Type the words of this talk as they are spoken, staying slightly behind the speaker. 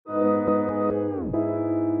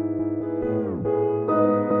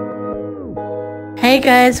Hey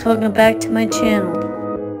guys, welcome back to my channel.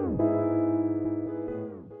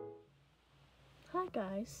 Hi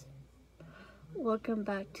guys, welcome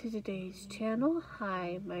back to today's channel.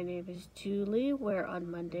 Hi, my name is Julie, where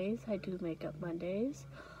on Mondays I do Makeup Mondays.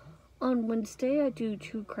 On Wednesday I do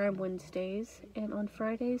True Crime Wednesdays, and on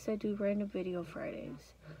Fridays I do Random Video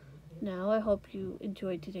Fridays. Now I hope you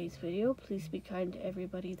enjoyed today's video. Please be kind to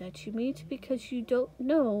everybody that you meet because you don't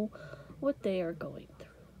know what they are going through.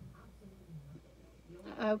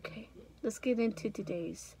 Okay, let's get into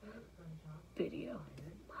today's video.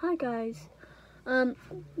 Hi guys.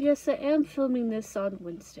 Yes, I am filming this on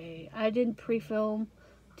Wednesday. I didn't pre-film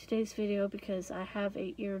today's video because I have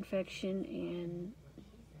an ear infection and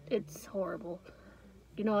it's horrible.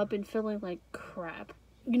 You know, I've been feeling like crap.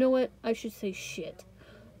 You know what? I should say shit.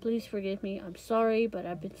 Please forgive me. I'm sorry, but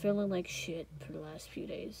I've been feeling like shit for the last few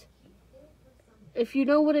days. If you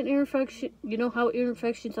know what an ear infection, you know how ear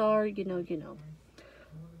infections are, you know.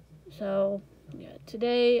 So, yeah,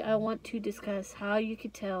 today I want to discuss how you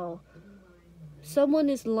can tell someone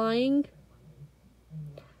is lying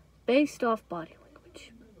based off body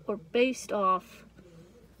language or based off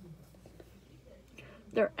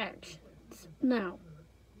their actions. Now,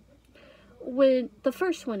 when the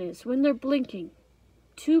first one is when they're blinking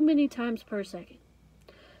too many times per second,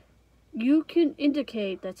 you can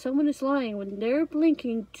indicate that someone is lying when they're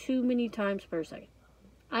blinking too many times per second.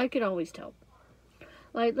 I can always tell.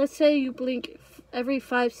 Like, let's say you blink every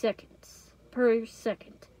 5 seconds per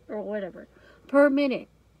second or whatever, per minute.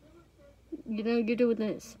 You know, you're doing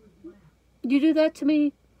this. You do that to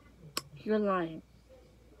me, you're lying.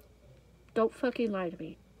 Don't fucking lie to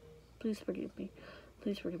me. Please forgive me.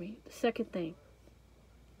 Please forgive me. The second thing,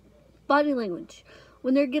 body language.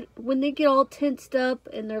 When they get all tensed up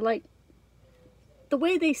and they're like, the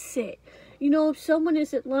way they sit. You know, if someone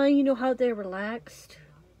isn't lying, you know how they're relaxed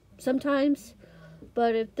sometimes.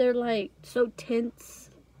 But if they're like so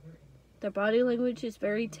tense, their body language is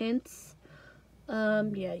very tense.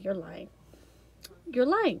 Yeah, you're lying. You're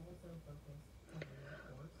lying.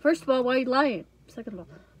 First of all, why are you lying? Second of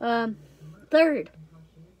all, third,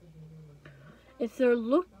 if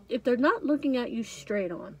they're not looking at you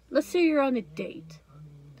straight on. Let's say you're on a date,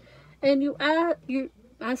 and you're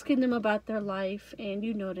asking them about their life, and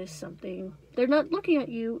you notice something. They're not looking at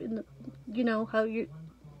you in the, you know how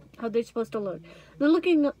they're supposed to look. They're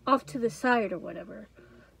looking off to the side or whatever.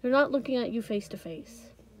 They're not looking at you face to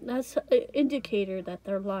face. That's an indicator that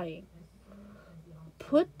they're lying.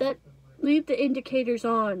 Leave the indicators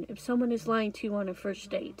on if someone is lying to you on a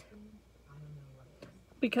first date.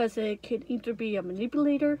 Because it could either be a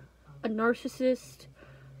manipulator, a narcissist,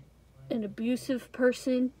 an abusive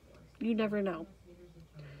person. You never know.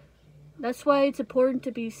 That's why it's important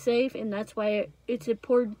to be safe, and that's why it's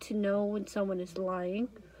important to know when someone is lying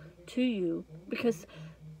to you. Because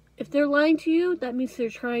if they're lying to you, that means they're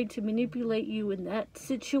trying to manipulate you in that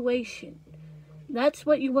situation. That's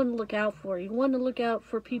what you want to look out for. You want to look out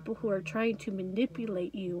for people who are trying to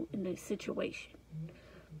manipulate you in a situation.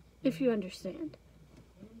 If you understand.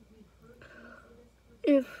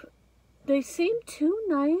 If they seem too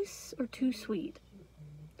nice or too sweet.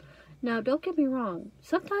 Now, don't get me wrong.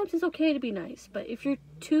 Sometimes it's okay to be nice. But if you're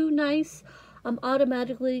too nice, I'm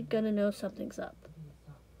automatically going to know something's up.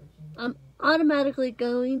 I'm automatically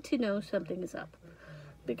going to know something is up.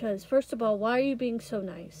 Because, first of all, why are you being so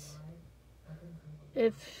nice?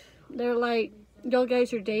 If they're like, y'all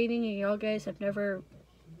guys are dating and y'all guys have never,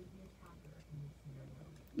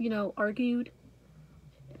 you know, argued.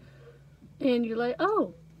 And you're like,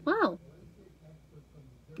 oh, wow.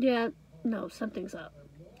 Yeah, no, something's up.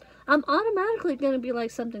 I'm automatically going to be like,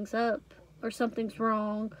 something's up. Or something's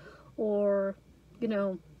wrong. Or, you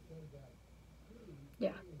know,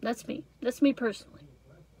 yeah, that's me. That's me personally.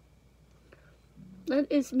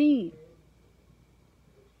 That is me.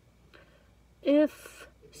 If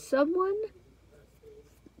someone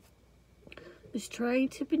is trying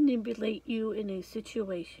to manipulate you in a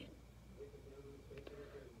situation,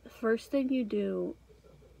 the first thing you do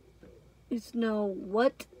is know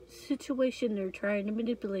what situation they're trying to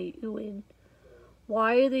manipulate you in.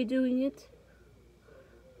 Why are they doing it?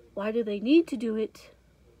 Why do they need to do it?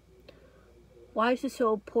 Why is it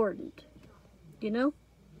so important? You know?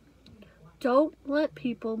 Don't let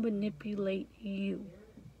people manipulate you.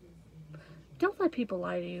 Don't let people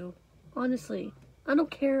lie to you. Honestly, I don't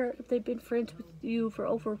care if they've been friends with you for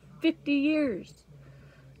over 50 years.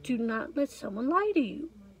 Do not let someone lie to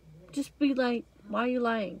you. Just be like, why are you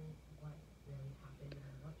lying?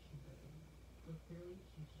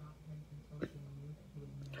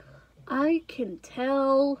 I can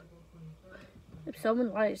tell if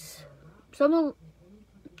someone lies.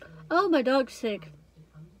 oh, my dog's sick.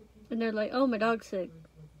 And they're like, oh, my dog's sick.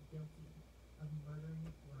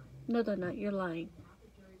 No, they're not. You're lying.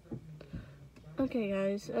 Okay,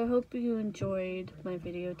 guys. I hope you enjoyed my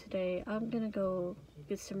video today. I'm gonna go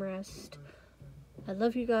get some rest. I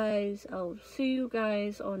love you guys. I'll see you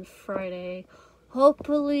guys on Friday.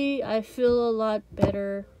 Hopefully, I feel a lot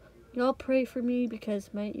better. Y'all pray for me because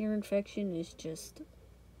my ear infection is just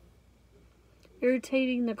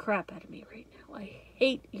irritating the crap out of me right now. I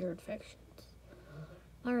hate ear infections.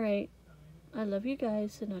 Alright. I love you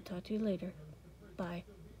guys, and I'll talk to you later. Bye.